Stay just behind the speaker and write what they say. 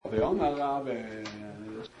Omar Rabbein,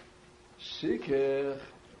 Sikech,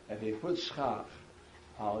 if he puts schach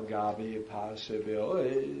al gabi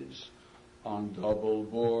pasibiois on double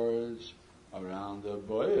boards around the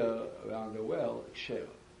boya, around the well, ksher.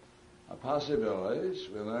 A pasibiois,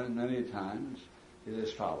 we learned many times, is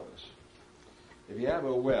as follows. If you have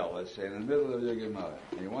a well, let's say, in the middle of your Gemara,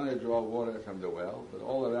 and you want to draw water from the well, but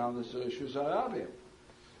all around this is Shusarabim.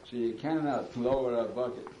 So you cannot lower a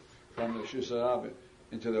bucket from the Shusarabim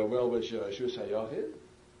into the well which is Shusayochid.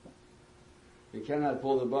 You cannot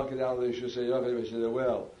pull the bucket out of the Shusayochid, which is the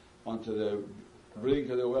well, onto the brink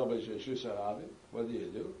of the well which is Shusarabim. What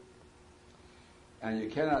do? And you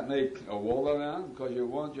cannot make a wall around because you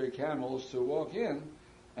want your camels to walk in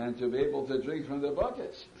and to be able to drink from the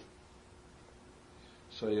buckets.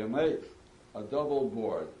 So you make a double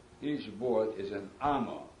board. Each board is an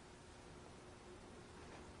amma.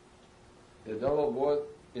 The double board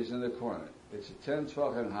is in the corner. It's a 10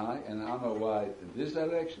 tefachim high and an amma wide in this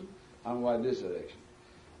direction, amma wide this direction.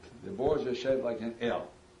 The boards are shaped like an L.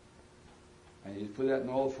 And you put that in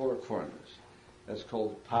all four corners. That's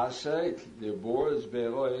called pasek, the boards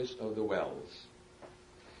berois of the wells.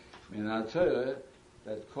 Minatera,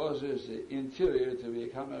 that causes the interior to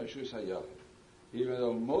become a Reshus HaYachid. Even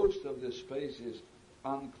though most of the space is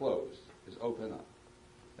unclosed, is open up.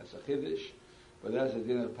 That's a chiddush, but that's a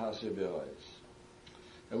din of pasek berois.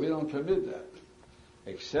 And we don't permit that,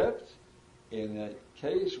 except in a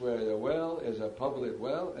case where the well is a public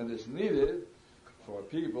well and it's needed for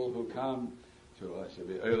people who come to, let's say,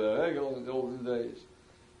 Eile Regel in the olden days.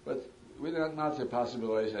 But we're not the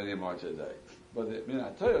possibilities anymore today. But in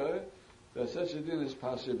Minatayah, there's such a thing as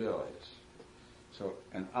possibilities. So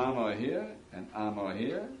an Amma here, an Amma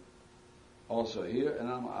here, also here, an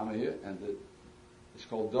Amma here, and it's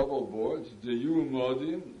called double boards. Diyu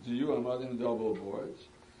Amadim double boards.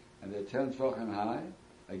 And they're 10 tefachim high.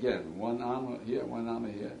 Again, one Amma here, one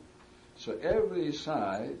Amma here. So every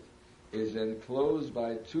side is enclosed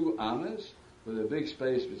by 2 Ammas with a big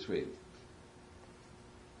space between.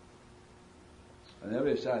 On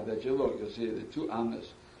every side that you look, you'll see the 2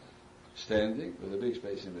 Ammas standing with a big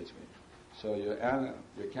space in between. So your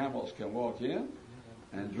camels can walk in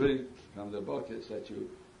and drink from the buckets that you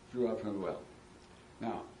drew up from the well.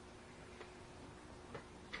 Now,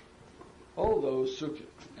 although sukkah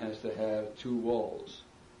has to have 2 walls,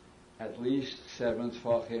 at least 7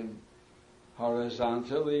 tefachim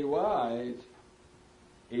horizontally wide,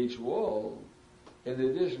 each wall, in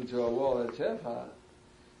addition to a wall at tefa,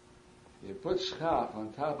 you put schach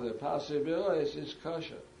on top of the pasuk berois, it's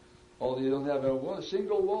kosher. Although you don't have a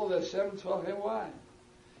single wall that's 7 tefachim wide,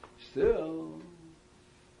 still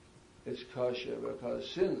it's kosher because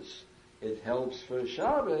since it helps for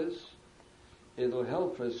Shabbos, it'll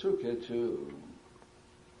help for Sukkah too.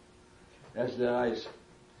 That's the Raisa.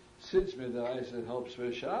 Since Midraisa it helps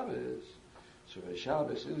for Shabbos, so for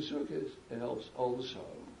Shabbos and Sukkot it helps also.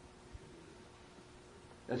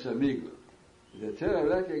 That's a migla. The Torah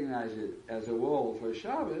recognizes it as a wall for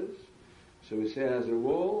Shabbos, so we say as a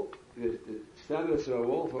wall, the status of a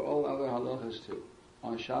wall for all other halachas too.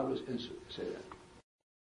 On Shabbos and Sukkot, say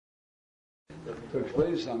that. To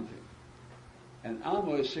explain something, an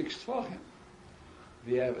Amma is 6 tefachim.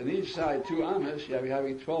 If you have on each side 2 Ammas, you're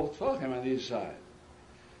having 12 tefachim on each side.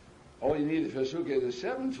 All you need for Sukkot is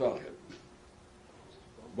 7 tefachim.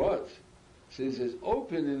 But since it's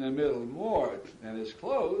open in the middle more than it's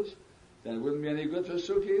closed, then it wouldn't be any good for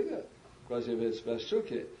Sukkot either. Because if it's for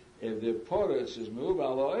Sukkot, if the porous is moved,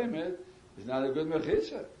 it's not a good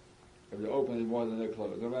mechitza. If they're open more than they're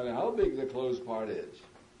closed, no matter how big the closed part is.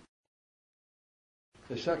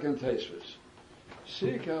 The second Tosfos.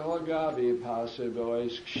 Sika Hogabi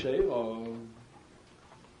Pasebois Kshelo.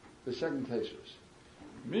 The second Tosfos.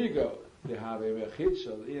 Migo, they have a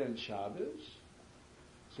mechitza in Shabbos.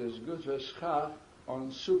 So it's good for schach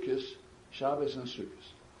on Sukkot, Shabbos and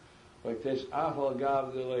Sukkot. Like this, Afal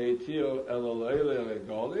Gav de Leitio Elolele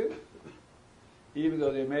Regolim, even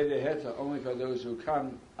though they made a heta only for those who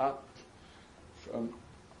come up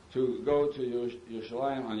to go to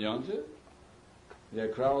Yerushalayim on Yom Tov. There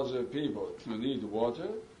are crowds of people who need water,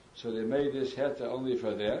 so they made this heta only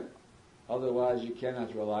for them. Otherwise, you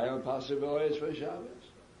cannot rely on possibilities for Shabbos.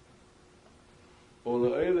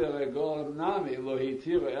 Only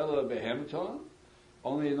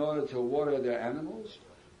in order to water their animals.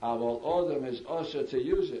 Aval Odom is also to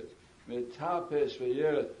use it. Tapis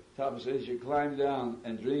is you climb down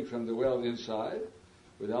and drink from the well inside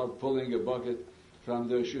without pulling a bucket from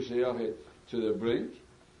the Shusayachid to the brink.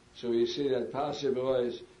 So you see that Pasir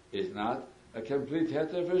is not a complete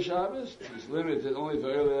heter for Shabbos. It's limited only for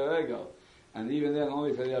Eile Regel, and even then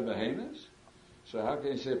only for their behemoths. So how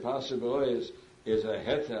can you say possible is a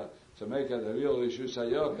heter to make it a real Rishus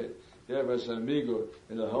HaYochid? There was a migur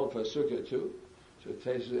in the help for sukkah too. So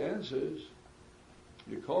Tesis answers,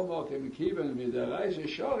 you call Mokim Kiban Midaraisa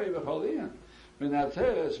Shori V'Choliyah.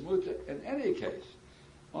 Minateres Muta in any case.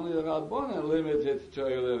 Only the Rabbanan limited to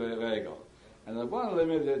Eile Regel. And the Rabbanan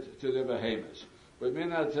limited to the behemoths. But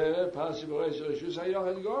Minateres possible is Rishus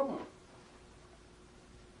HaYochid Gomer.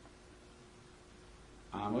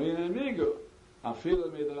 Amrin and Migur.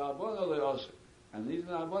 Afilu Midrabbanan le'oseh. And these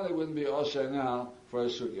Rabbanan wouldn't be oseh now for a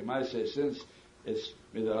sukkah. You might say, since it's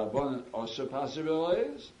midrabbanan oseh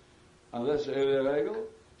possibilities, unless eile regel,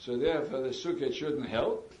 so therefore the sukkah shouldn't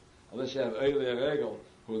help, unless you have eile regel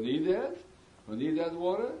who need that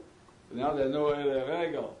water. Now there's no eile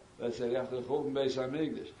regel. Let's say after the Chulton Beis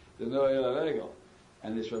Hamikdash, there's no eile regel,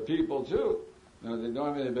 and it's for people too. They don't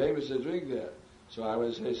have any babies to drink there. So I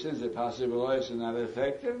would say, since the possibilities are not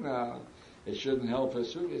effective now, it shouldn't help for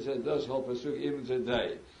sukkah. He said it does help for sukkah even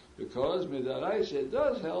today. Because midaraisa it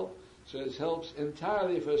does help, so it helps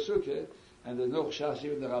entirely for sukkah, and there's no chshas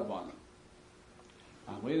even the rabbanan.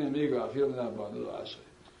 Amrin and migur afil min rabbanan lo ashrei.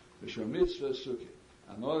 Mishum mitzvah sukkah.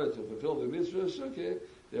 In order to fulfill the mitzvah sukkah,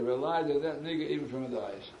 they relied on that migur even from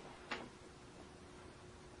midaraisa.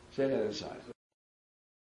 Say that aside.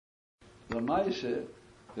 The Maaseh,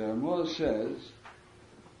 the Ramah says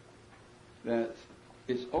that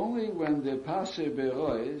it's only when the Pasei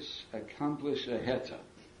Berois accomplish a heta.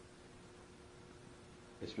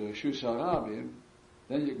 It's Bereshus HaRabim,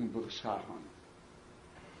 then you can put schach on it.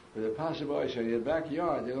 But the Pasei Berois in your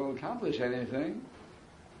backyard, they don't accomplish anything.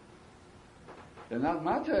 They're not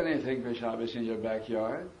matter anything for Shabbos in your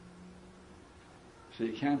backyard. So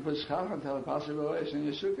you can't put schach until the Pasei Berois in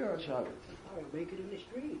your sukkah on Shabbos. Or make it in the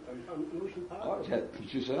street, or on Ocean Park. Oh, it's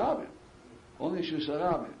Reshus HaRabim. Only Reshus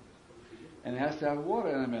HaRabim. And it has to have water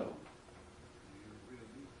in the middle.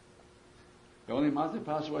 The only matter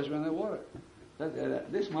possible is when the water.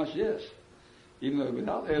 This much, yes. Even though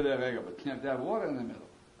without eile regel, but you have to have water in the middle.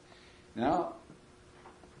 Now,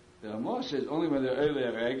 the Ramah says only when there's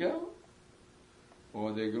eile regel,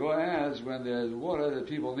 or the Gra adds when there's water, the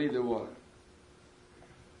people need the water.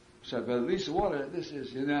 So, but at least water, this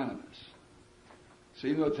is unanimous. So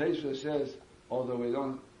even though Teisha says, although we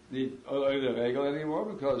don't need eile regel anymore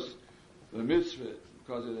because the mitzvah,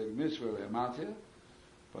 because of the mitzvah we're matir,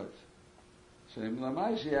 but so in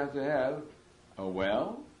Lamais you have to have a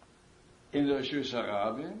well in the Reshus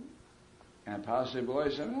HaRabim and Pasei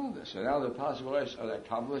Berois around it. So now the Pasei Berois are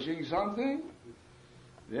accomplishing something,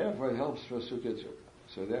 therefore it helps for sukkah too.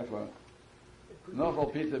 So therefore,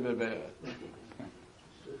 Nofal Pita Beberet.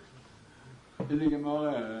 In the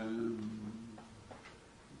Gemara,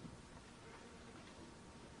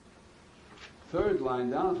 third line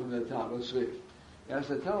down from the top, let's see. He has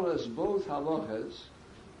to tell us both halachas,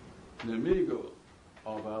 the migur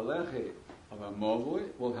of a lechi of a movui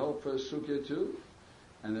will help for sukkah too,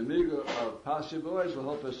 and the migur of Pasei Berois will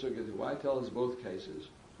help for sukkah too. Why tell us both cases?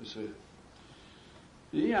 Let's see.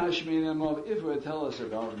 If we tell us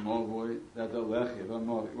about movui, that the lechi of a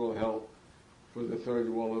movui will help for the third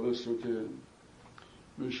wall of the sukkah,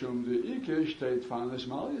 mishum the ikish state fanis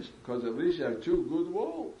malis, because at least you have two good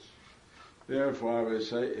walls. Therefore, I would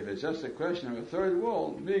say, if it's just a question of a third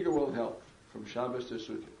wall, migur will help from Shabbos to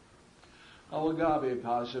Sukkah. Al-Gabi,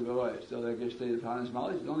 Pasei Berois, still like a state of Hanas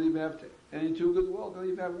Malis, you don't even have any two good walls, you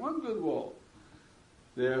don't even have one good wall.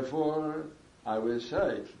 Therefore, I would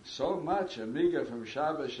say, so much a migur from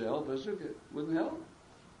Shabbos to help a Sukkah wouldn't help.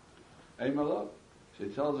 Eimalov. She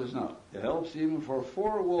tells us no. It helps even for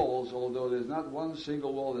four walls, although there's not one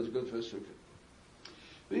single wall that's good for Sukkah.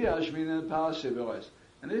 V'yashmin and Pasei Berois.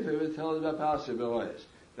 And if it would tell us about Pasei Berois,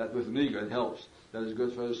 that with migur it helps, that is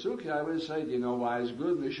good for a sukkah, I would say, do you know why it's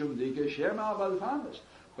good? Mishum dika shem al balfanas.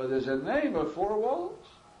 But there's a name of four walls.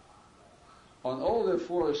 On all the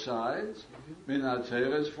four sides,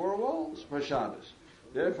 minater is four walls for Shabbos.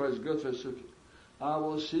 Therefore it's good for sukkah. I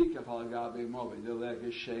will seek a palgabi mobi, the leg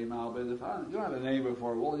is shem al balfanas. You don't have a name of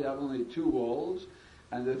four walls, you have only two walls,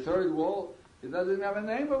 and the third wall, it doesn't have a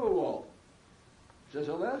name of a wall. It's just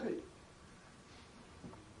a lechi.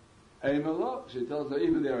 Eimalok, she tells her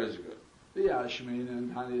even there is good. The Ashmin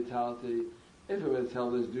and Hanitalti, if it would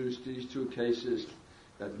tell us these two cases,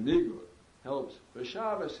 that migur helps, but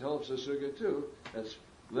Shabbos helps the sukkah too, that's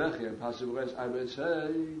lechi and Pasei Berois, I would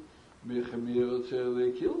say, Michamir to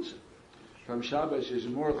Lekilsa. From Shabbos is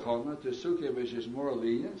more choma, to sukkah which is more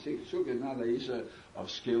lenient. See, sukkah is not a isa of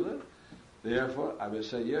skilla. Therefore, I would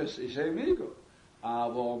say, yes, you say migur.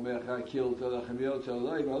 Avo mechakil to Lechemir to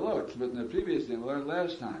Leimalok. But in the previous thing, we learned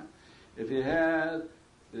last time, if you had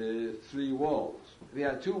three walls, if you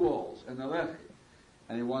had two walls and the lechi,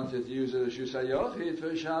 and he wanted to use it as Shusayochid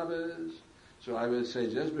for Shabbos. So I would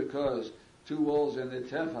say just because 2 walls in the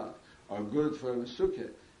Tefach are good for Sukkah,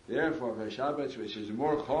 therefore for Shabbos, which is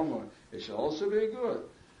more Chomer, it should also be good.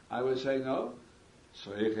 I would say no.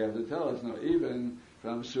 So you have to tell us no. Even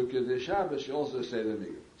from Sukkah to Shabbos, you also say the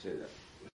Mikvah. Say that.